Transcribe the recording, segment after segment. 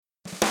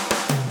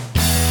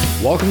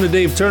Welcome to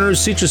Dave Turner's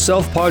Seat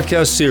Yourself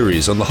podcast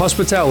series on the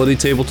hospitality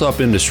tabletop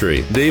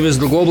industry. Dave is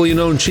the globally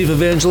known chief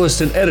evangelist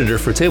and editor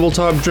for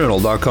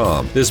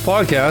tabletopjournal.com. This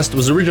podcast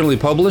was originally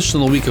published in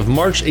the week of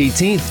March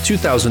 18th,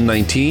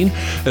 2019,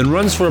 and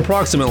runs for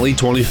approximately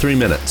 23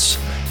 minutes.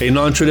 A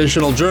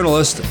non-traditional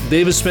journalist,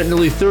 Dave has spent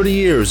nearly 30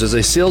 years as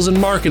a sales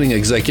and marketing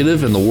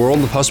executive in the world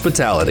of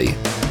hospitality.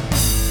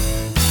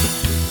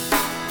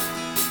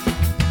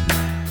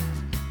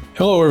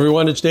 Hello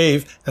everyone, it's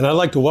Dave, and I'd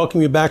like to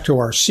welcome you back to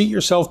our Seat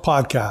Yourself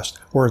podcast,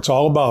 where it's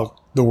all about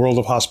the world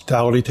of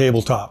hospitality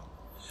tabletop.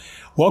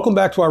 Welcome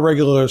back to our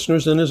regular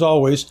listeners, and as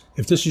always,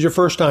 if this is your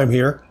first time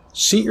here,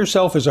 Seat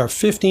Yourself is our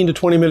 15 to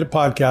 20 minute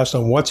podcast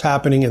on what's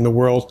happening in the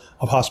world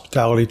of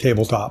hospitality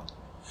tabletop.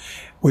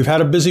 We've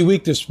had a busy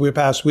week this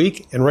past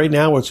week, and right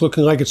now it's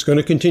looking like it's going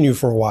to continue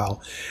for a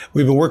while.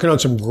 We've been working on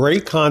some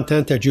great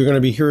content that you're going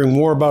to be hearing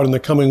more about in the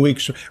coming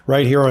weeks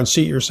right here on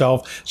Seat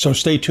Yourself, so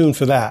stay tuned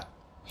for that.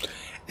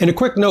 And a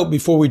quick note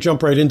before we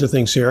jump right into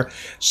things here.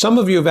 Some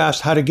of you have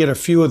asked how to get a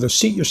few of the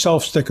Seat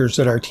Yourself stickers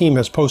that our team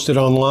has posted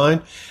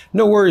online.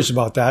 No worries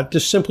about that.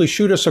 Just simply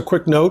shoot us a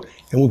quick note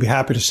and we'll be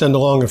happy to send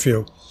along a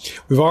few.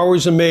 We're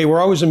always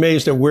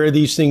amazed at where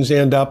these things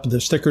end up,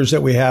 the stickers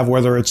that we have,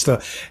 whether it's the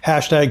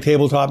hashtag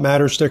Tabletop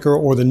Matters sticker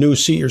or the new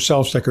Seat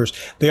Yourself stickers.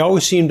 They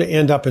always seem to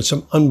end up at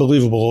some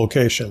unbelievable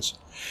locations.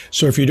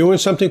 So if you're doing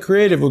something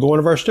creative with one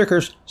of our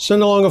stickers,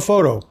 send along a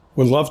photo.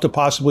 We'd love to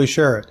possibly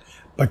share it.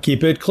 But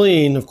keep it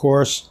clean, of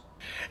course.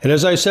 And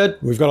as I said,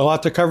 we've got a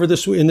lot to cover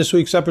in this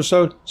week's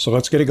episode, so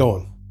let's get it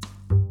going.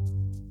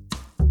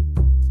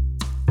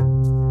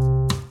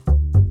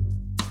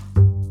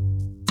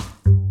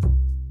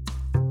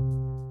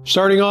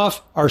 Starting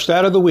off, our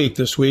stat of the week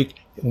this week,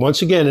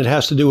 once again, it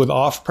has to do with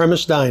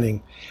off-premise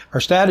dining. Our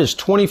stat is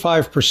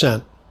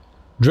 25%.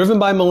 Driven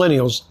by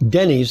millennials,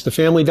 Denny's, the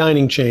family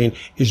dining chain,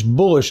 is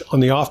bullish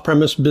on the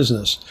off-premise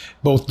business,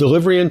 both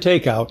delivery and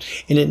takeout,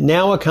 and it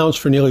now accounts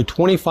for nearly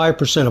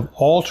 25% of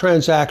all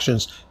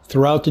transactions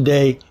throughout the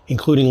day,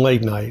 including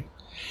late night.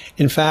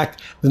 In fact,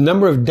 the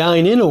number of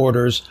dine-in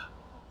orders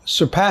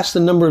surpassed the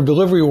number of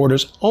delivery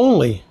orders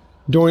only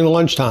during the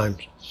lunchtime.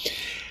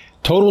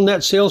 Total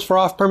net sales for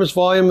off-premise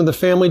volume of the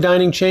family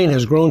dining chain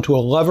has grown to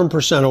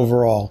 11%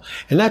 overall,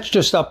 and that's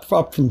just up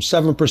from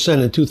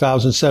 7% in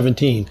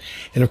 2017.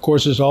 And of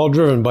course, it's all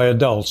driven by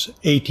adults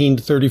 18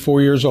 to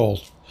 34 years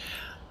old.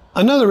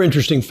 Another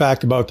interesting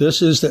fact about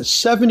this is that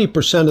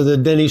 70% of the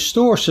Denny's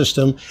store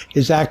system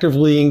is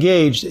actively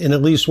engaged in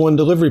at least one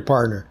delivery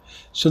partner.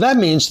 So that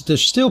means that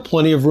there's still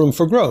plenty of room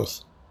for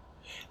growth.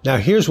 Now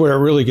here's where it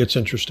really gets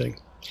interesting.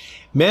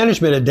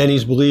 Management at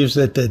Denny's believes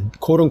that the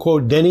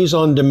quote-unquote Denny's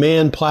on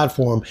Demand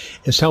platform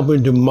is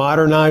helping to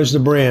modernize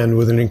the brand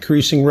with an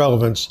increasing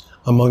relevance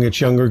among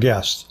its younger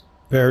guests.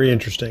 Very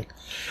interesting.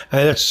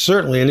 And that's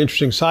certainly an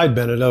interesting side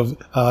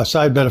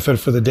benefit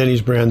for the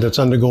Denny's brand that's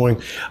undergoing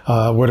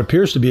what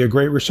appears to be a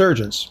great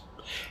resurgence.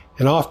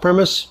 And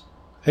off-premise,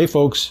 hey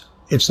folks,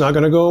 it's not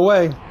going to go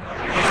away.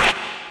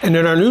 And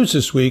in our news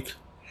this week,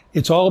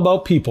 it's all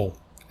about people.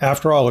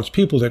 After all, it's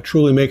people that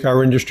truly make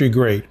our industry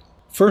great.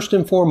 First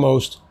and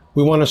foremost,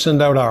 we want to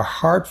send out our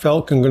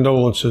heartfelt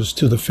condolences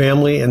to the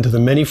family and to the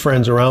many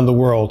friends around the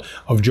world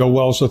of Joe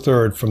Wells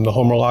III from the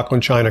Homer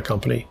Laughlin China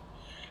Company.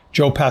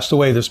 Joe passed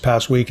away this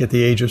past week at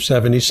the age of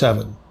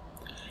 77.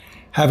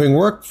 Having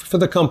worked for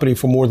the company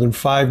for more than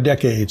 5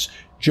 decades,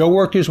 Joe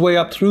worked his way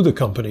up through the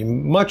company,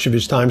 much of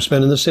his time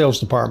spent in the sales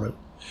department.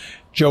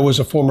 Joe was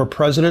a former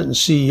president and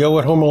CEO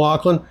at Homer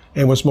Laughlin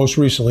and was most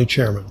recently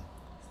chairman.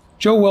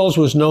 Joe Wells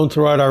was known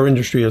throughout our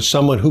industry as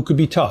someone who could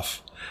be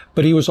tough,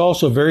 but he was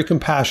also very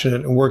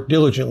compassionate and worked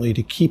diligently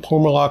to keep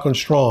Homer Laughlin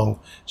strong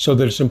so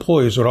that its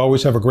employees would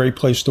always have a great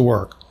place to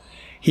work.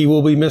 He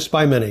will be missed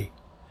by many.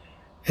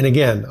 And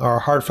again, our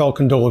heartfelt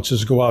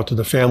condolences go out to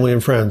the family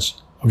and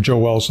friends of Joe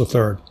Wells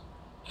III.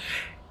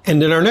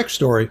 And in our next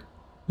story,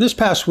 this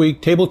past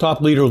week,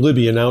 tabletop leader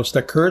Libby announced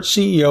that current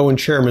CEO and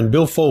chairman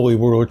Bill Foley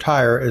will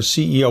retire as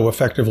CEO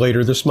effective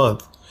later this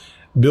month.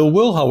 Bill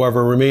will,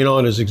 however, remain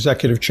on as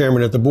executive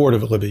chairman at the board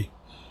of Libby.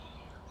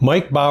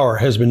 Mike Bauer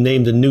has been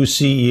named the new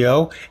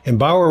CEO, and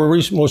Bauer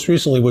most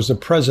recently was the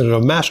president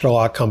of Master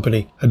Lock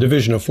Company, a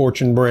division of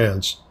Fortune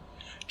Brands.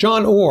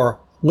 John Orr,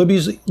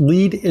 Libby's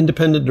lead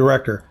independent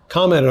director,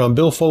 commented on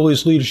Bill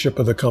Foley's leadership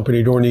of the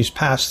company during these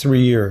past 3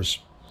 years.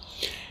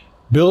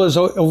 Bill has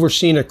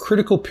overseen a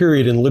critical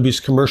period in Libby's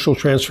commercial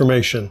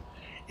transformation,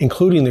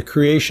 including the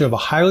creation of a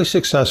highly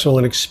successful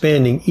and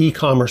expanding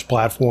e-commerce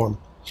platform.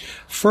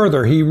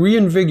 Further, he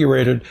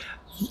reinvigorated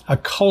a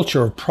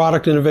culture of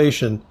product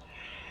innovation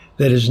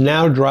that is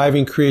now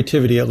driving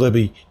creativity at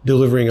Libby,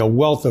 delivering a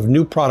wealth of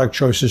new product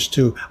choices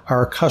to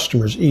our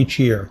customers each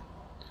year.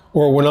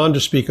 Orr went on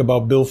to speak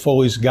about Bill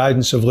Foley's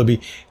guidance of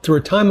Libby through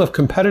a time of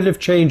competitive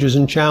changes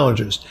and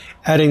challenges,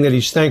 adding that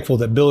he's thankful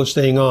that Bill is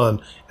staying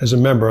on as a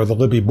member of the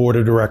Libby Board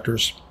of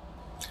Directors.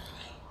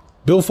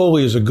 Bill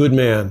Foley is a good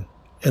man,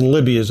 and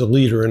Libby is a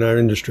leader in our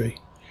industry.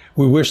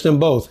 We wish them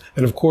both,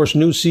 and of course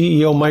new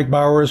CEO Mike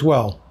Bauer as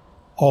well,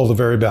 all the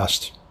very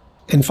best.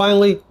 And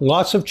finally,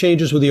 lots of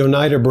changes with the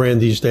Oneida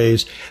brand these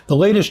days. The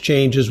latest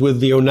change is with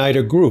the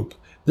Oneida Group.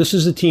 This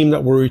is the team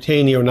that will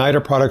retain the Oneida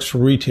products for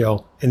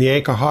retail and the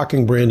Anchor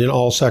Hocking brand in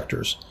all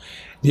sectors.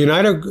 The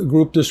Oneida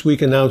Group this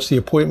week announced the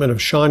appointment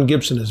of Sean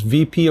Gibson as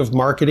VP of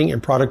Marketing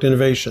and Product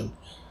Innovation.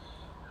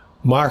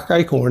 Mark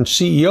Eichhorn,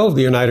 CEO of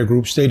the Oneida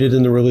Group, stated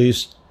in the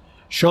release,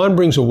 Sean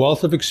brings a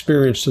wealth of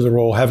experience to the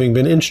role, having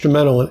been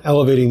instrumental in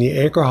elevating the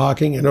Anchor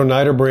Hocking and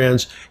Oneida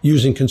brands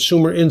using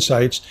consumer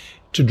insights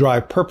to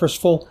drive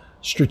purposeful,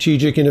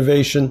 strategic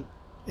innovation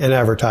and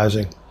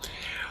advertising.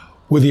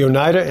 With the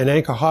Oneida and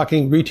Anchor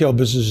Hocking retail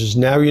businesses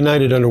now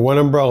united under one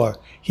umbrella,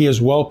 he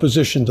is well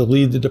positioned to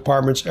lead the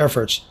department's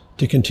efforts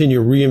to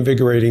continue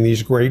reinvigorating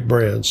these great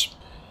brands.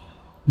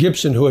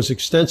 Gibson, who has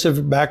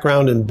extensive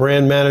background in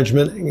brand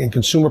management and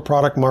consumer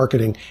product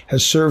marketing,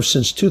 has served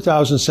since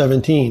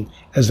 2017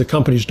 as the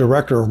company's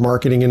Director of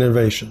Marketing and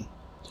Innovation.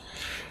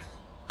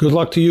 Good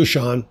luck to you,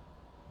 Sean.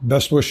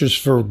 Best wishes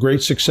for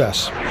great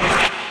success.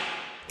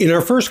 In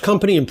our first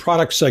company and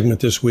product segment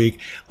this week,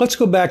 let's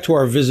go back to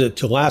our visit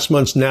to last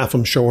month's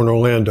NAFEM show in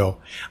Orlando.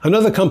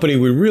 Another company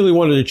we really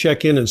wanted to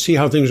check in and see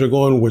how things are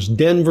going was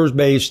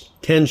Denver-based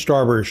 10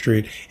 Strawberry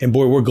Street, and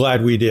boy, we're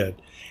glad we did.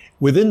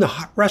 Within the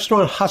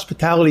restaurant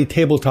hospitality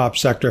tabletop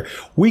sector,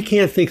 we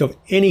can't think of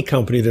any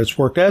company that's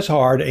worked as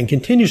hard and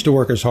continues to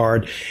work as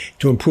hard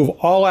to improve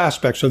all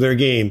aspects of their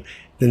game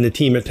than the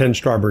team at 10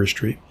 Strawberry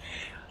Street.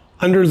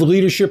 Under the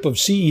leadership of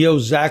CEO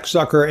Zach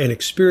Zucker and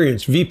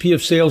experienced VP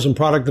of Sales and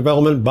Product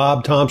Development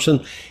Bob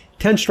Thompson,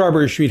 10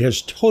 Strawberry Street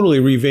has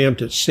totally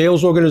revamped its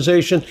sales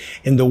organization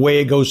and the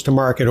way it goes to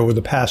market over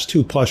the past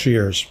 2+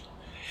 years.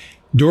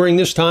 During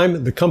this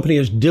time, the company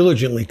has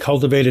diligently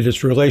cultivated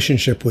its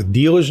relationship with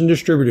dealers and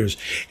distributors,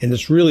 and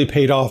it's really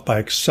paid off by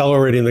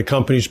accelerating the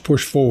company's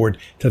push forward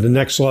to the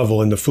next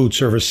level in the food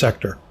service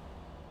sector.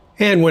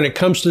 And when it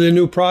comes to the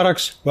new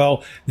products,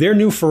 well, their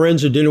new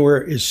Forenza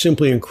dinnerware is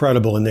simply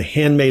incredible in the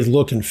handmade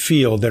look and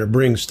feel that it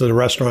brings to the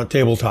restaurant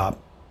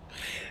tabletop.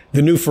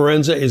 The new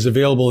Forenza is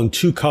available in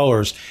 2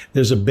 colors.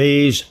 There's a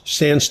beige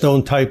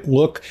sandstone type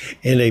look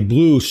and a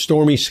blue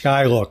stormy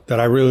sky look that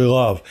I really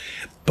love.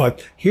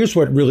 But here's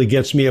what really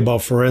gets me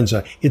about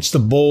Forenza. It's the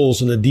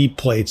bowls and the deep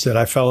plates that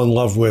I fell in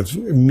love with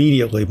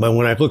immediately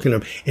when I look at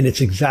them. And it's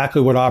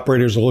exactly what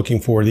operators are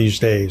looking for these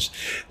days.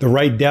 The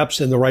right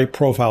depths and the right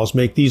profiles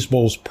make these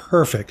bowls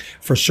perfect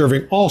for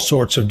serving all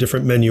sorts of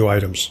different menu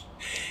items.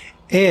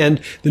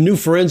 And the new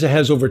Forenza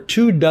has over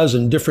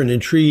 24 different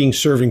intriguing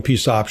serving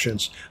piece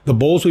options. The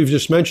bowls we've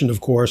just mentioned,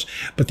 of course,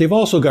 but they've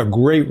also got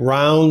great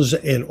rounds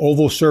and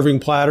oval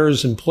serving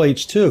platters and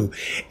plates too.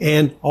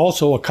 And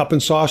also a cup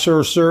and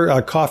saucer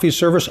coffee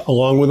service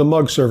along with a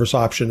mug service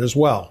option as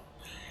well.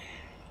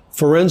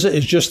 Forenza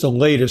is just the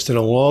latest in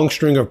a long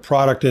string of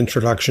product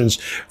introductions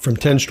from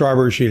 10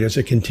 Strawberry Street as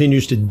it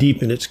continues to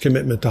deepen its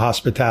commitment to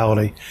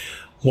hospitality.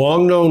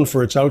 Long known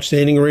for its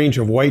outstanding range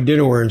of white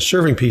dinnerware and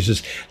serving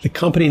pieces, the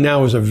company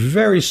now has a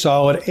very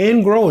solid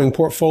and growing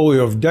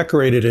portfolio of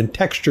decorated and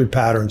textured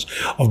patterns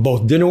of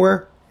both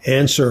dinnerware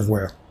and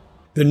serveware.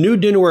 The new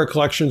dinnerware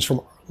collections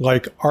from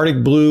like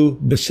Arctic Blue,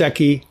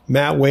 Biseki,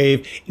 Matte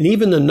Wave, and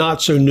even the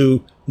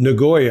not-so-new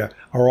Nagoya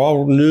are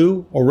all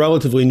new or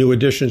relatively new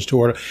additions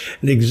to an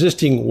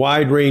existing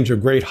wide range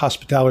of great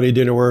hospitality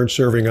dinnerware and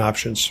serving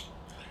options.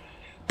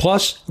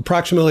 Plus,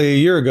 approximately a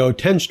year ago,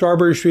 10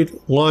 Strawberry Street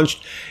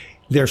launched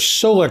their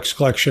Solex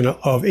collection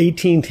of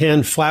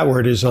 1810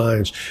 flatware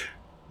designs.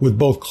 With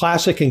both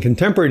classic and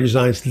contemporary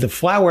designs, the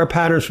flatware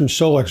patterns from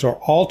Solex are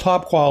all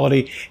top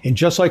quality, and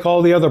just like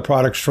all the other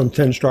products from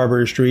 10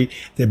 Strawberry Street,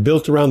 they're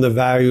built around the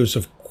values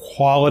of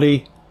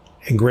quality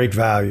and great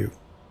value.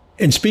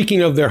 And speaking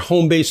of their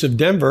home base of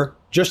Denver,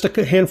 just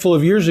a handful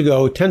of years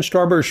ago, 10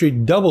 Strawberry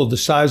Street doubled the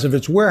size of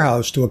its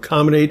warehouse to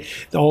accommodate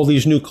all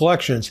these new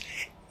collections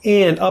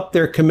and upped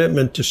their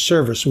commitment to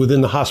service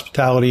within the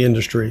hospitality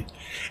industry.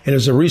 And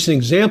as a recent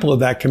example of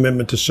that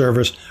commitment to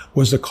service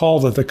was the call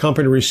that the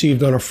company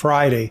received on a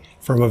Friday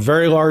from a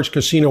very large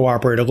casino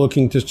operator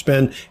looking to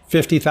spend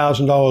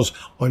 $50,000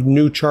 on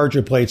new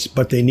charger plates,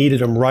 but they needed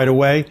them right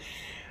away.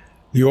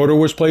 The order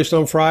was placed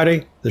on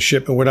Friday. The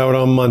shipment went out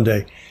on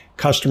Monday.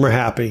 Customer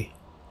happy.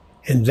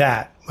 And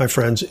that, my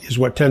friends, is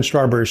what 10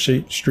 Strawberry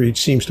Street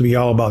seems to be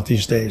all about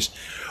these days.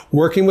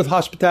 Working with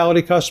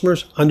hospitality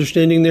customers,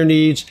 understanding their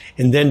needs,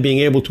 and then being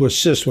able to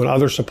assist when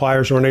other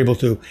suppliers aren't able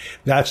to.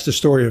 That's the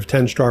story of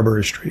 10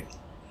 Strawberry Street.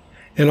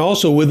 And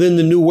also within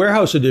the new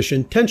warehouse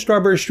edition, 10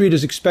 Strawberry Street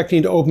is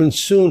expecting to open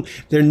soon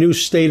their new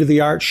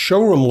state-of-the-art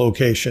showroom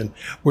location,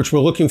 which we're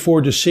looking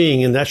forward to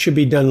seeing, and that should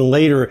be done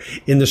later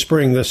in the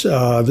spring,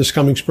 this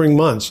coming spring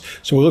months.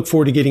 So we look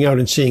forward to getting out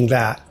and seeing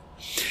that.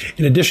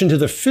 In addition to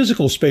the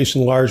physical space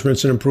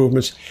enlargements and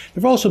improvements, there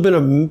have also been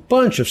a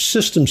bunch of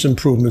systems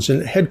improvements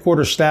and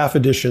headquarters staff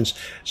additions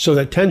so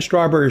that 10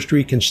 Strawberry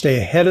Street can stay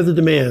ahead of the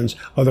demands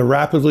of the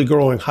rapidly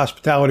growing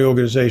hospitality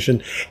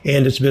organization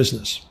and its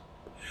business.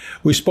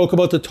 We spoke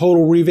about the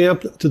total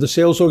revamp to the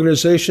sales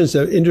organizations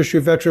that industry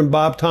veteran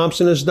Bob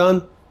Thompson has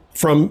done.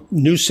 From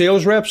new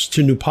sales reps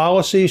to new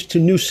policies to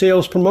new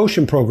sales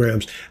promotion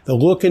programs, the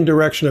look and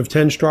direction of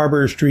 10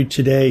 Strawberry Street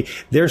today,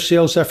 their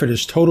sales effort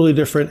is totally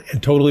different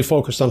and totally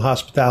focused on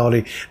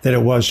hospitality than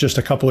it was just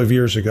a couple of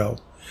years ago.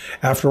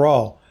 After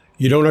all,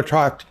 you don't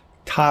attract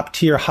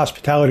top-tier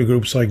hospitality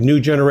groups like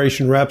New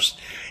Generation Reps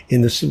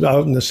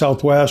out in the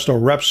Southwest, or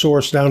Rep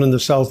Source down in the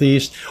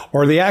Southeast,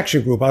 or the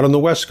Action Group out on the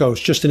West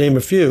Coast, just to name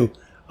a few,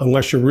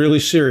 unless you're really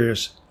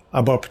serious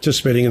about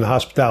participating in the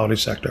hospitality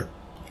sector.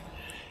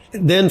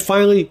 Then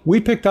finally,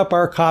 we picked up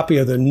our copy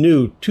of the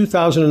new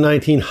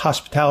 2019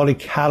 Hospitality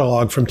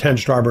Catalog from 10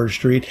 Strawberry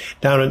Street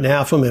down at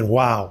NAFM, and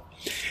wow,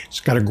 it's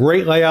got a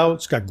great layout,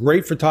 it's got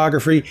great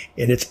photography,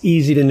 and it's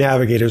easy to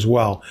navigate as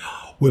well,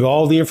 with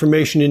all the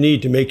information you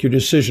need to make your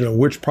decision on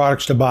which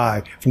products to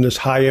buy from this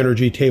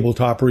high-energy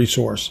tabletop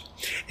resource.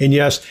 And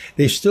yes,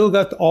 they still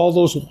got all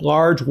those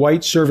large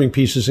white serving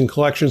pieces in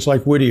collections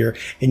like Whittier.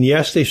 And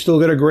yes, they still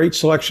got a great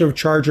selection of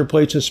charger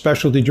plates and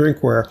specialty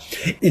drinkware.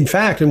 In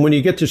fact, and when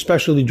you get to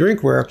specialty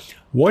drinkware,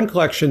 one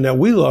collection that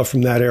we love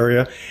from that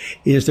area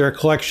is their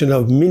collection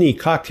of mini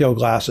cocktail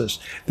glasses.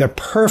 They're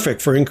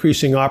perfect for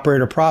increasing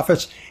operator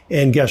profits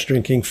and guest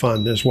drinking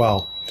fun as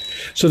well.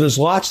 So there's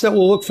lots that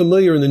will look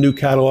familiar in the new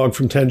catalog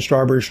from 10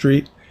 Strawberry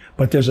Street,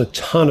 but there's a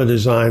ton of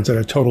designs that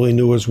are totally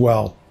new as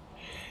well.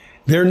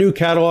 Their new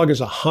catalog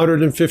is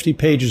 150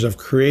 pages of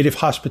creative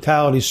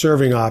hospitality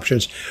serving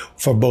options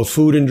for both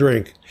food and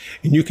drink.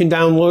 And you can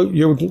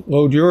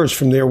download yours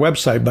from their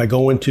website by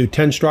going to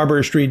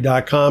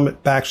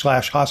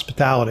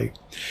 10strawberrystreet.com/hospitality.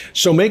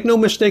 So make no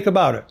mistake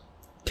about it.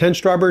 10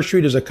 Strawberry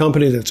Street is a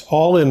company that's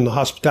all in the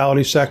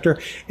hospitality sector.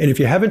 And if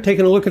you haven't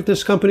taken a look at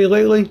this company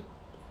lately,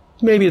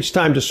 maybe it's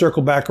time to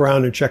circle back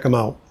around and check them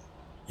out.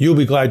 You'll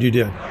be glad you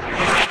did.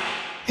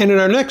 And in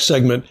our next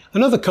segment,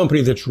 another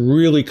company that's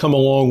really come a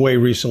long way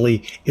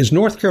recently is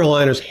North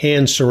Carolina's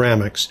Hand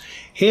Ceramics.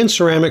 Hand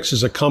Ceramics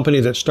is a company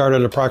that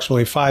started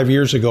approximately 5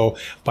 years ago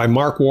by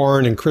Mark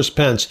Warren and Chris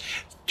Pence,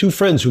 two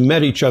friends who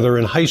met each other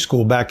in high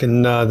school back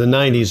in the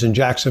 90s in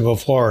Jacksonville,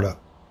 Florida.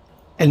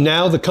 And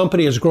now the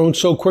company has grown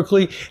so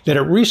quickly that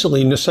it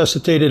recently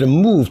necessitated a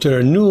move to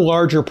their new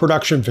larger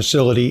production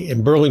facility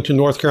in Burlington,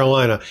 North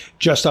Carolina,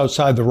 just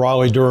outside the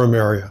Raleigh-Durham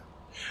area.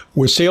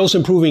 With sales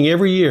improving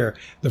every year,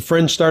 the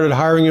friends started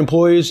hiring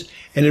employees,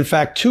 and in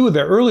fact, two of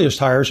their earliest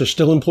hires are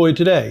still employed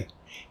today.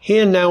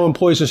 Hand now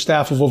employs a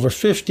staff of over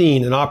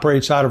 15 and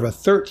operates out of a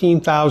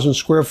 13,000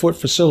 square foot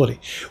facility,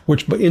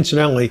 which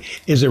incidentally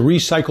is a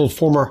recycled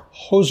former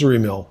hosiery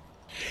mill.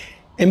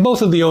 And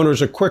both of the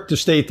owners are quick to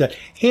state that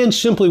Hand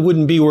simply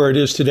wouldn't be where it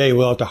is today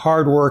without the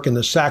hard work and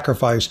the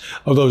sacrifice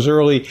of those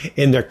early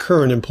and their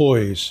current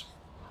employees.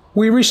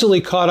 We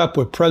recently caught up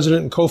with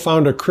President and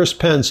co-founder Chris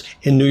Pence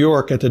in New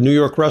York at the New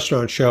York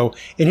Restaurant Show,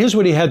 and here's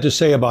what he had to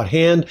say about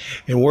Hand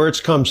and where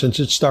it's come since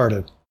it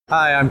started.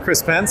 Hi, I'm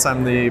Chris Pence.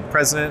 I'm the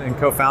president and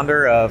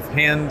co-founder of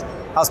Hand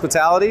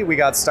Hospitality. We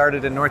got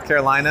started in North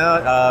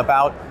Carolina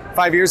about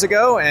 5 years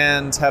ago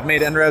and have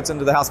made inroads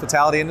into the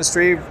hospitality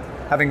industry,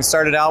 having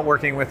started out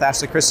working with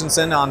Ashley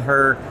Christensen on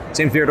her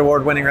James Beard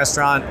Award-winning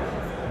restaurant,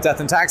 Death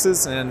and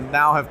Taxes, and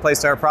now have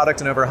placed our product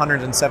in over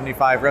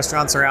 175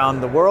 restaurants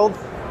around the world.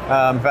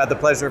 I've had the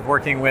pleasure of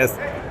working with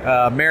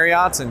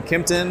Marriott and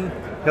Kimpton,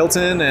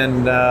 Hilton,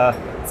 and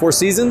Four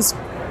Seasons.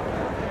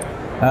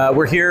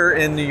 We're here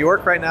in New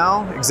York right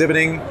now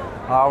exhibiting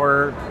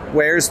our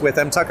wares with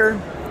M. Tucker,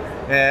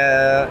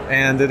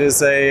 and it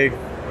is a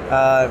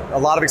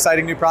lot of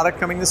exciting new product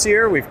coming this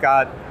year. We've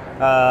got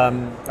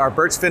our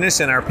birch finish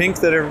and our pink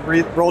that are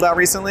rolled out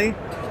recently,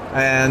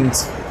 and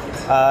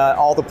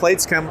all the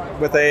plates come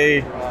with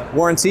a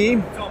warranty,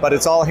 but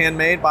it's all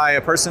handmade by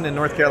a person in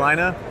North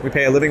Carolina. We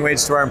pay a living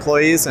wage to our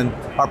employees, and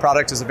our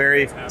product is a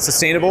very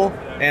sustainable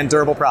and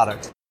durable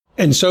product.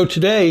 And so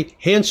today,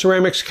 Hand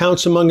Ceramics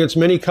counts among its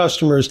many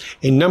customers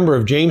a number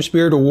of James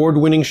Beard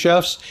Award-winning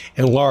chefs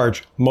and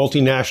large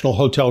multinational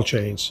hotel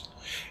chains.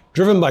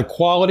 Driven by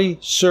quality,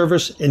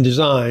 service, and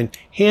design,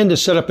 Hand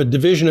has set up a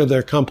division of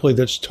their company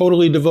that's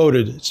totally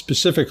devoted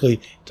specifically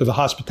to the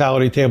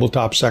hospitality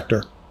tabletop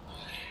sector.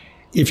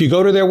 If you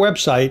go to their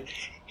website,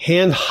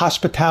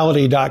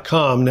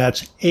 handhospitality.com,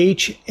 that's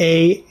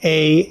HAAND,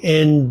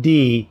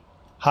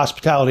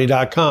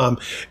 hospitality.com,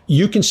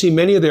 you can see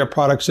many of their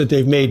products that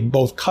they've made,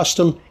 both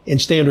custom and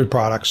standard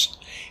products.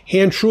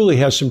 Hand truly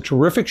has some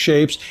terrific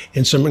shapes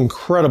and some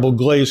incredible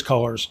glaze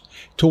colors.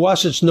 To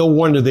us, it's no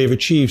wonder they've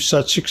achieved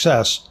such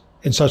success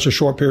in such a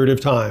short period of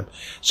time.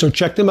 So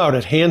check them out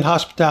at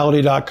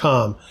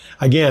handhospitality.com.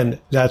 Again,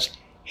 that's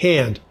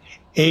Hand,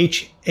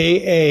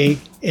 HAAND,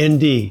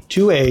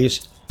 2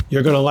 A's.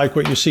 You're going to like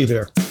what you see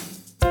there.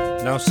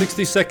 Now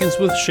 60 Seconds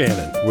with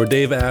Shannon, where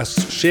Dave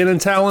asks Shannon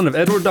Talon of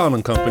Edward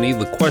Don & Company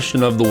the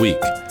question of the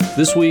week.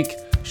 This week,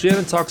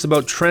 Shannon talks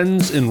about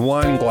trends in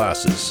wine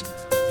glasses,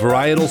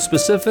 varietal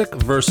specific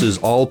versus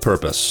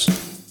all-purpose.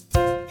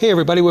 Hey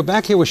everybody, we're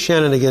back here with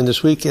Shannon again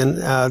this week, and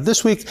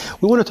this week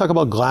we want to talk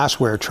about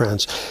glassware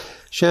trends.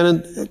 Shannon,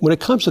 when it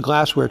comes to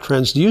glassware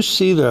trends, do you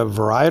see the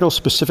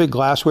varietal-specific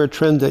glassware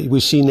trend that we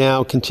see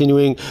now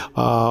continuing,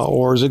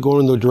 or is it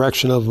going in the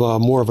direction of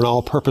more of an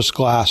all-purpose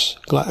glass,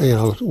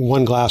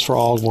 one glass for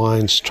all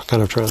wines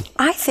kind of trend?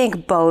 I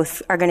think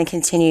both are going to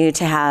continue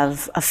to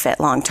have a fit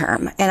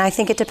long-term, and I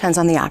think it depends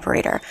on the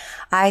operator.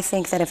 I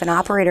think that if an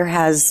operator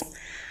has,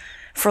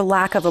 for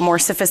lack of a more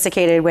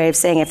sophisticated way of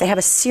saying it, if they have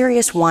a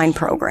serious wine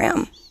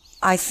program,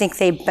 I think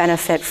they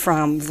benefit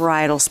from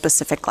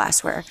varietal-specific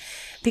glassware.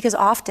 Because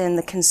often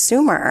the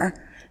consumer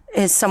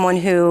is someone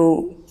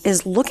who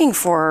is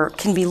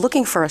can be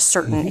looking for a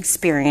certain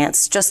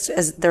experience, just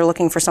as they're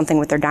looking for something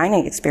with their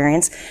dining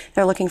experience,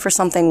 they're looking for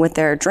something with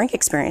their drink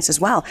experience as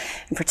well,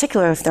 in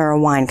particular if they're a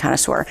wine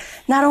connoisseur.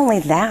 Not only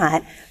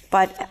that,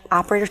 but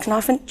operators can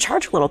often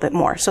charge a little bit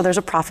more, so there's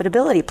a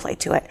profitability play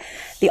to it.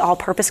 The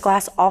all-purpose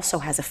glass also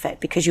has a fit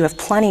because you have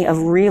plenty of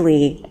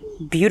really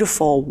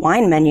beautiful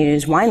wine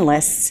menus, wine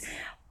lists,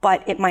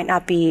 but it might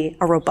not be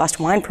a robust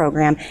wine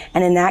program.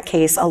 And in that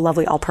case, a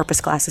lovely all-purpose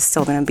glass is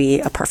still going to be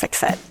a perfect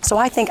fit. So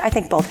I think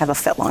both have a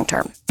fit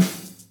long-term.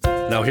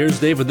 Now here's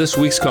Dave with this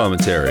week's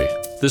commentary.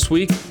 This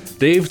week,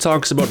 Dave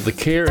talks about the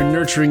care and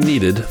nurturing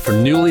needed for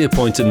newly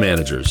appointed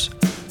managers,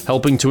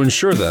 helping to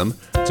ensure them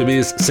to be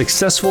as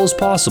successful as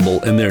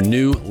possible in their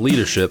new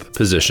leadership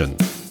position.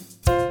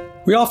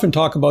 We often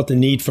talk about the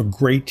need for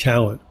great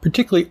talent,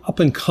 particularly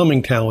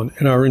up-and-coming talent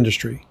in our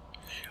industry.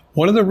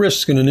 One of the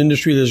risks in an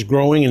industry that is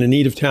growing and in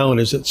need of talent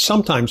is that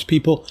sometimes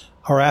people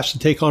are asked to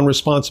take on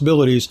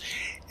responsibilities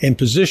and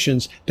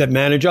positions that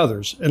manage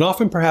others, and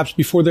often perhaps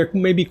before they're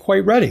maybe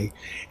quite ready.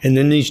 And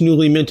then these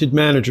newly minted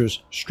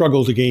managers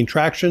struggle to gain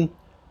traction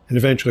and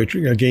eventually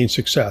gain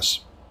success.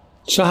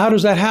 So how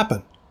does that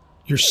happen?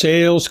 Your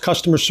sales,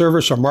 customer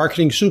service, or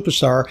marketing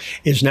superstar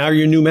is now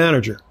your new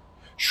manager.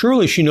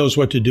 Surely she knows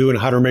what to do and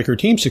how to make her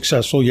team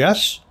successful,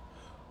 yes?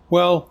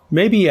 Well,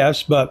 maybe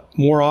yes, but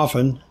more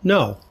often,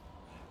 no.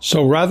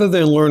 So rather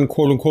than learn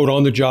quote-unquote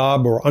on the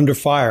job or under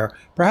fire,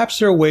 perhaps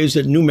there are ways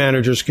that new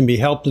managers can be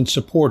helped and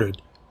supported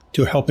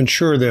to help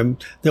ensure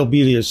they'll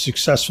be as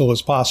successful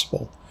as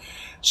possible.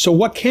 So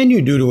what can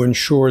you do to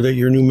ensure that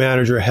your new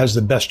manager has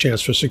the best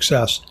chance for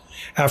success?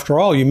 After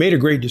all, you made a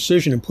great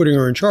decision in putting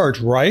her in charge,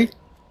 right?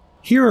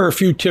 Here are a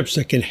few tips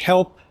that can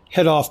help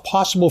head off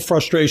possible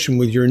frustration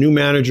with your new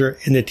manager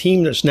and the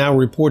team that's now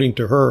reporting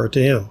to her or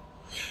to him.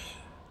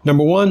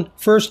 Number one,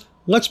 first,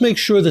 let's make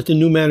sure that the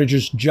new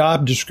manager's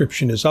job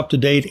description is up to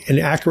date and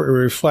accurately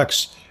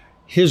reflects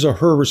his or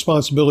her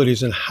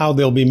responsibilities and how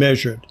they'll be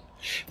measured.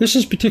 This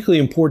is particularly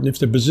important if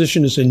the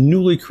position is a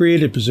newly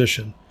created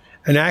position.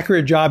 An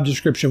accurate job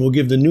description will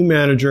give the new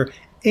manager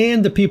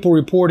and the people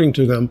reporting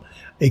to them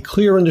a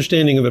clear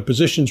understanding of the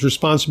position's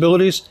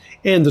responsibilities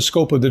and the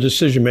scope of the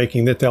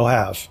decision-making that they'll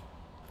have.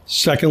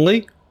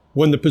 Secondly,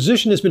 when the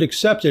position has been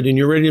accepted and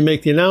you're ready to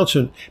make the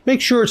announcement, make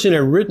sure it's in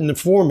a written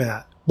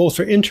format, both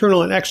for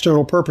internal and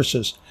external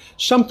purposes.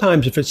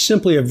 Sometimes if it's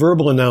simply a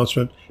verbal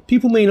announcement,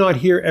 people may not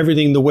hear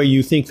everything the way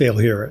you think they'll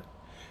hear it.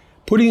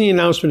 Putting the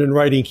announcement in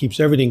writing keeps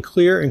everything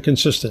clear and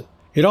consistent.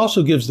 It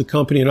also gives the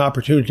company an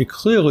opportunity to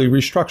clearly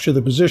restructure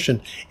the position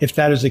if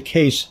that is the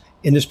case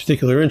in this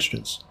particular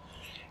instance.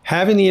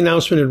 Having the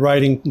announcement in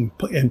writing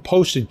and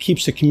posted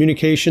keeps the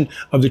communication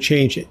of the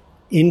change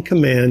in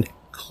command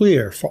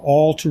clear for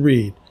all to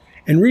read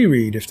and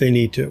reread if they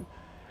need to.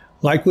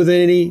 Like with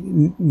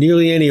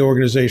nearly any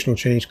organizational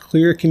change,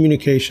 clear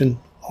communication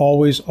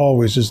always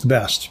is the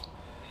best.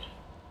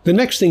 The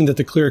next thing that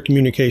the clear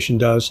communication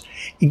does,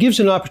 it gives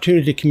an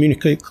opportunity to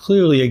communicate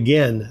clearly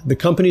again the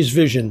company's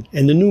vision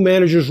and the new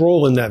manager's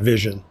role in that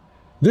vision.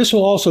 This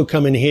will also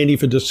come in handy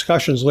for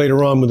discussions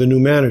later on with the new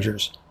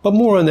managers, but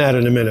more on that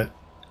in a minute.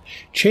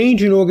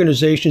 Change in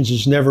organizations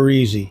is never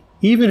easy,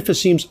 even if it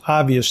seems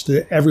obvious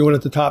to everyone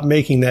at the top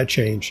making that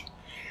change.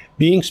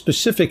 Being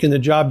specific in the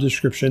job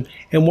description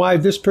and why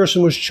this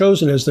person was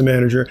chosen as the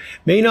manager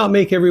may not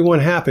make everyone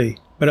happy,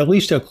 but at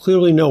least they'll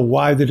clearly know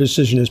why the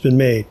decision has been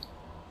made.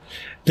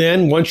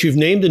 Then, once you've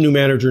named the new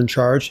manager in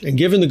charge and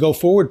given the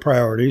go-forward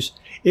priorities,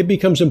 it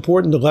becomes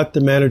important to let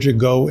the manager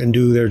go and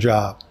do their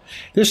job.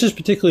 This is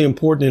particularly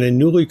important in a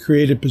newly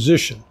created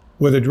position,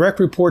 where the direct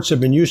reports have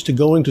been used to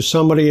going to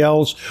somebody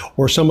else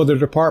or some other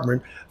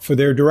department for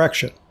their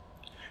direction.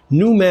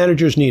 New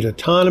managers need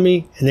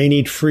autonomy and they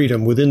need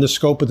freedom within the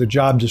scope of the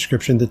job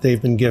description that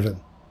they've been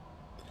given.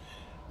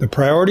 The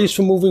priorities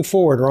for moving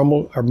forward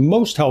are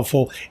most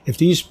helpful if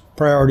these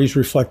priorities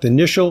reflect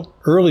initial,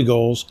 early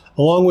goals,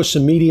 along with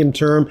some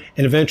medium-term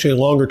and eventually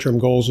longer-term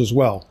goals as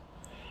well.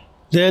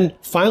 Then,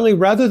 finally,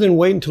 rather than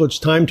wait until it's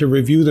time to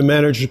review the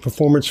manager's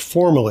performance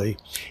formally,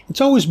 it's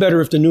always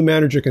better if the new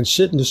manager can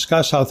sit and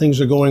discuss how things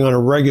are going on a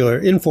regular,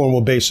 informal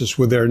basis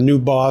with their new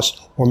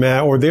boss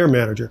or their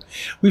manager.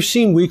 We've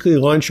seen weekly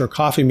lunch or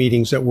coffee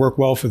meetings that work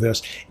well for this.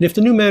 And if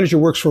the new manager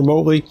works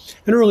remotely,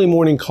 an early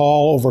morning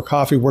call over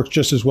coffee works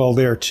just as well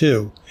there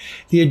too.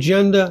 The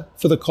agenda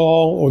for the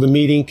call or the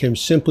meeting can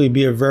simply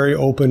be a very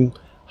open,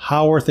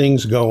 how are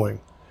things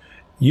going?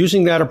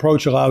 Using that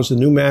approach allows the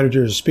new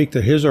manager to speak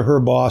to his or her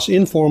boss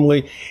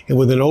informally and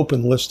with an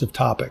open list of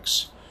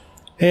topics.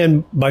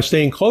 And by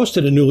staying close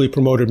to the newly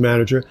promoted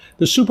manager,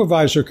 the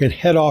supervisor can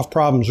head off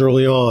problems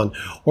early on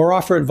or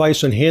offer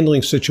advice on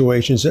handling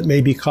situations that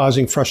may be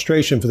causing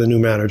frustration for the new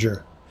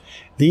manager.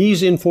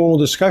 These informal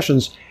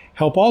discussions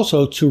help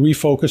also to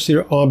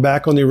refocus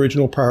back on the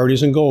original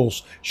priorities and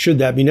goals, should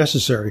that be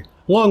necessary,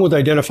 along with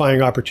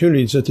identifying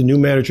opportunities that the new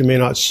manager may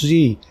not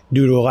see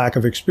due to a lack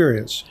of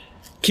experience.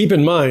 Keep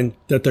in mind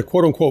that the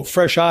quote-unquote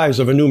fresh eyes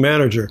of a new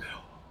manager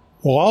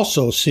will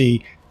also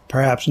see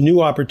perhaps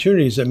new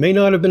opportunities that may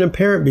not have been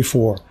apparent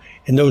before,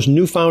 and those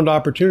newfound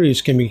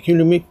opportunities can be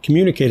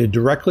communicated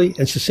directly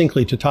and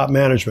succinctly to top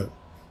management.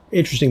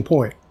 Interesting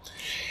point.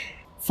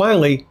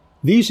 Finally,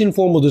 these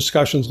informal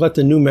discussions let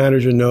the new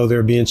manager know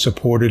they're being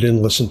supported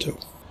and listened to.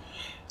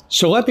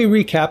 So let me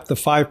recap the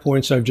 5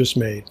 points I've just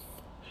made.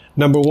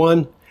 Number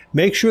 1,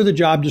 make sure the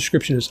job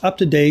description is up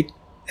to date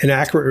and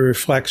accurately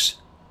reflects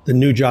the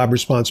new job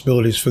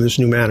responsibilities for this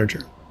new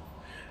manager.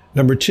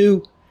 Number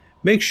 2,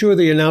 make sure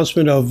the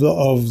announcement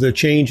of the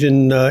change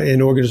in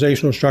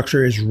organizational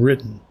structure is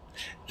written.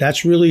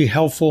 That's really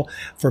helpful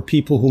for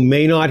people who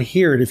may not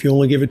hear it if you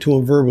only give it to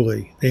them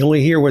verbally. They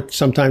only hear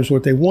sometimes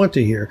what they want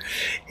to hear.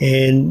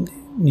 And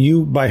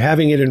by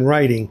having it in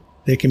writing,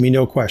 there can be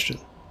no question.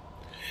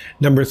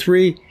 Number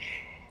 3,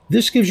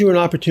 this gives you an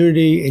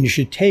opportunity, and you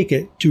should take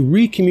it, to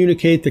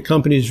re-communicate the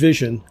company's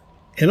vision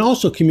and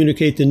also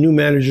communicate the new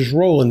manager's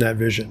role in that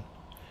vision.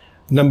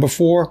 Number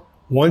 4,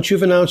 once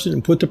you've announced it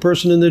and put the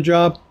person in the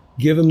job,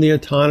 give them the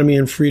autonomy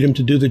and freedom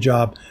to do the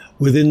job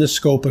within the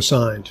scope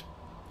assigned.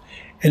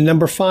 And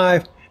number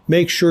 5,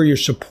 make sure you're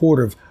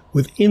supportive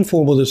with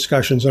informal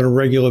discussions on a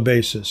regular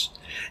basis.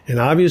 And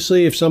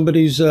obviously, if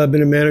somebody's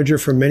been a manager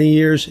for many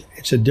years,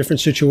 it's a different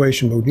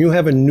situation. But when you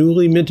have a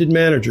newly minted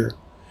manager,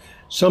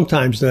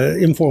 sometimes the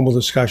informal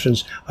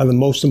discussions are the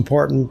most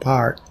important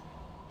part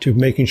to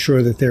making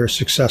sure that they're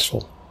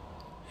successful.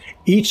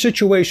 Each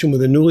situation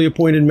with a newly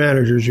appointed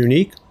manager is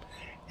unique,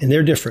 and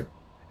they're different.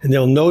 And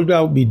there'll no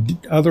doubt be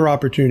other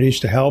opportunities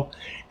to help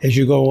as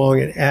you go along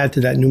and add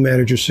to that new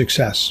manager's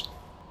success.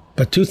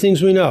 But 2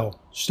 things we know: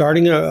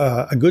 starting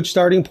a good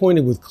starting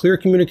point with clear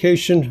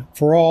communication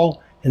for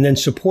all, and then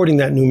supporting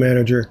that new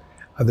manager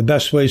are the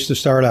best ways to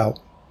start out.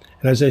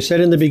 And as I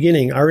said in the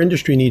beginning, our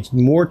industry needs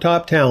more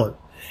top talent.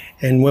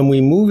 And when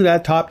we move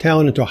that top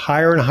talent into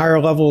higher and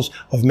higher levels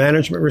of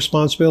management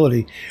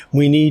responsibility,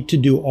 we need to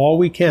do all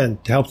we can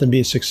to help them be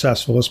as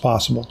successful as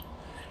possible.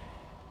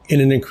 In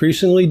an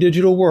increasingly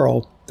digital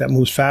world that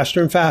moves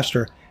faster and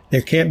faster,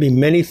 there can't be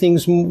many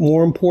things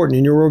more important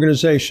in your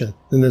organization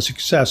than the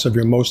success of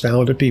your most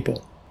talented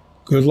people.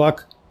 Good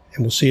luck,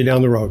 and we'll see you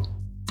down the road.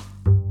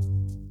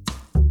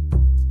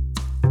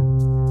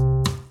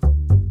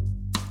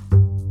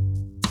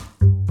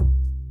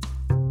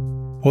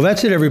 Well,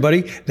 that's it,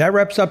 everybody. That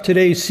wraps up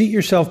today's Seat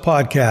Yourself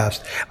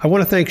podcast. I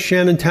want to thank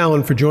Shannon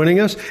Talon for joining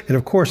us. And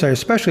of course, I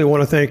especially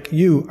want to thank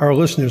you, our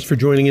listeners, for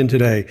joining in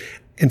today.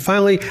 And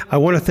finally, I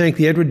want to thank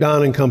the Edward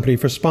Don & Company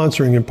for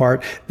sponsoring in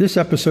part this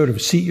episode of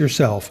Seat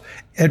Yourself.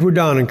 Edward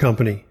Don &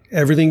 Company,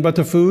 everything but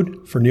the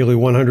food for nearly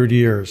 100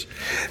 years.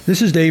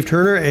 This is Dave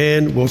Turner,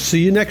 and we'll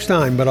see you next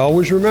time. But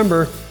always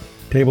remember,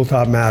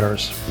 tabletop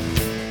matters.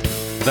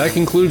 That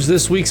concludes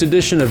this week's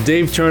edition of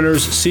Dave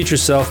Turner's Seat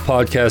Yourself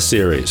podcast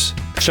series.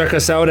 Check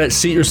us out at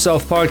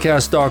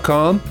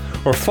seatyourselfpodcast.com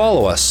or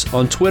follow us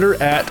on Twitter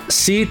at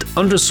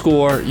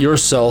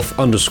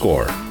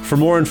seat_yourself_. For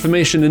more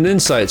information and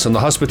insights on the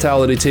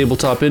hospitality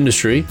tabletop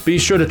industry, be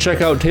sure to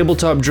check out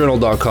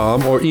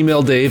tabletopjournal.com or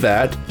email Dave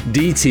at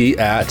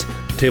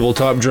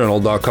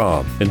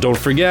dt@tabletopjournal.com. And don't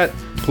forget,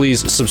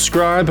 please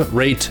subscribe,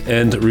 rate,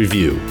 and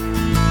review.